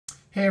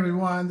Hey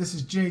everyone, this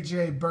is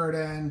JJ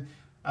Birden.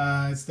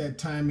 It's that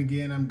time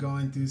again. I'm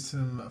going through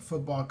some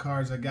football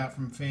cards I got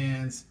from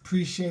fans.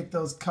 Appreciate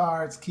those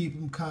cards. Keep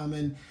them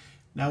coming.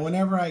 Now,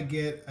 whenever I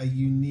get a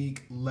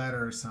unique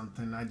letter or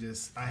something, I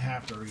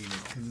have to read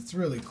it because it's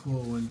really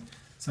cool when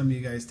some of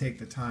you guys take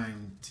the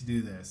time to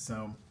do this.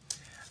 So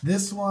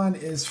this one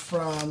is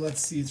from,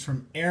 let's see, it's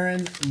from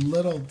Aaron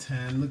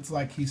Littleton. Looks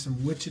like he's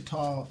from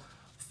Wichita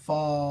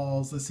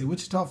Falls. Let's see,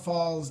 Wichita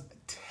Falls,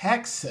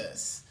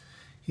 Texas.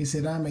 He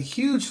said, I'm a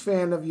huge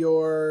fan of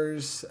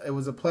yours. It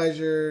was a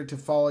pleasure to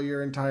follow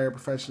your entire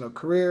professional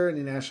career in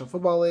the National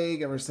Football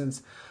League ever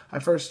since I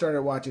first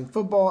started watching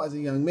football as a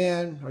young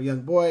man or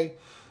young boy.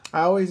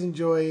 I always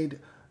enjoyed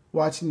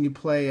watching you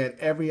play at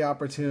every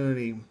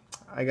opportunity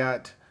I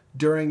got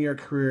during your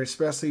career,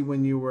 especially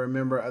when you were a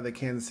member of the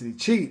Kansas City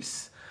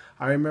Chiefs.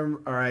 I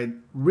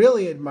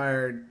really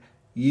admired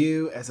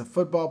you as a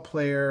football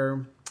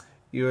player.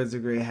 You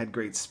had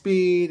great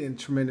speed and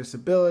tremendous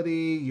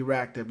ability. You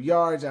racked up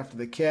yards after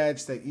the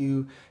catch that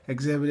you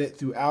exhibited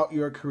throughout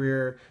your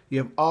career. You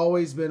have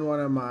always been one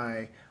of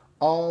my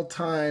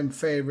all-time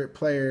favorite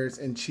players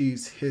in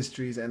Chiefs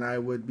histories, and I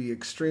would be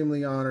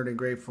extremely honored and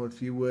grateful if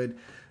you would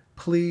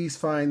please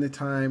find the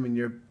time in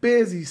your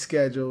busy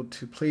schedule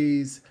to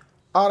please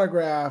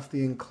autograph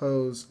the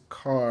enclosed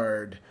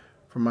card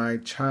for my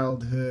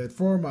childhood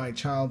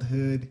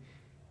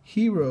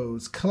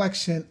Heroes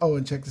collection. Oh,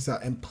 and check this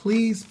out. And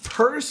please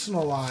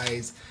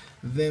personalize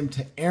them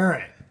to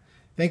Aaron.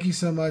 Thank you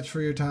so much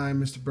for your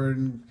time, Mr.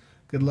 Burden.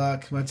 Good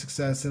luck, much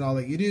success in all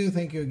that you do.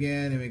 Thank you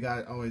again, and may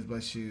God always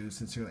bless you.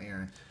 Sincerely,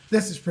 Aaron.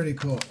 This is pretty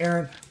cool.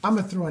 Aaron, I'm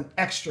going to throw an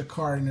extra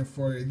card in there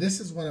for you.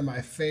 This is one of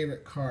my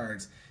favorite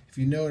cards. If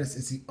you notice,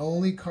 it's the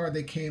only card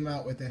they came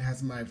out with that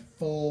has my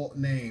full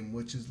name,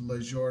 which is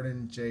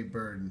JJ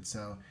Birden.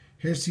 So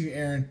here's to you,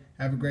 Aaron.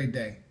 Have a great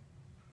day.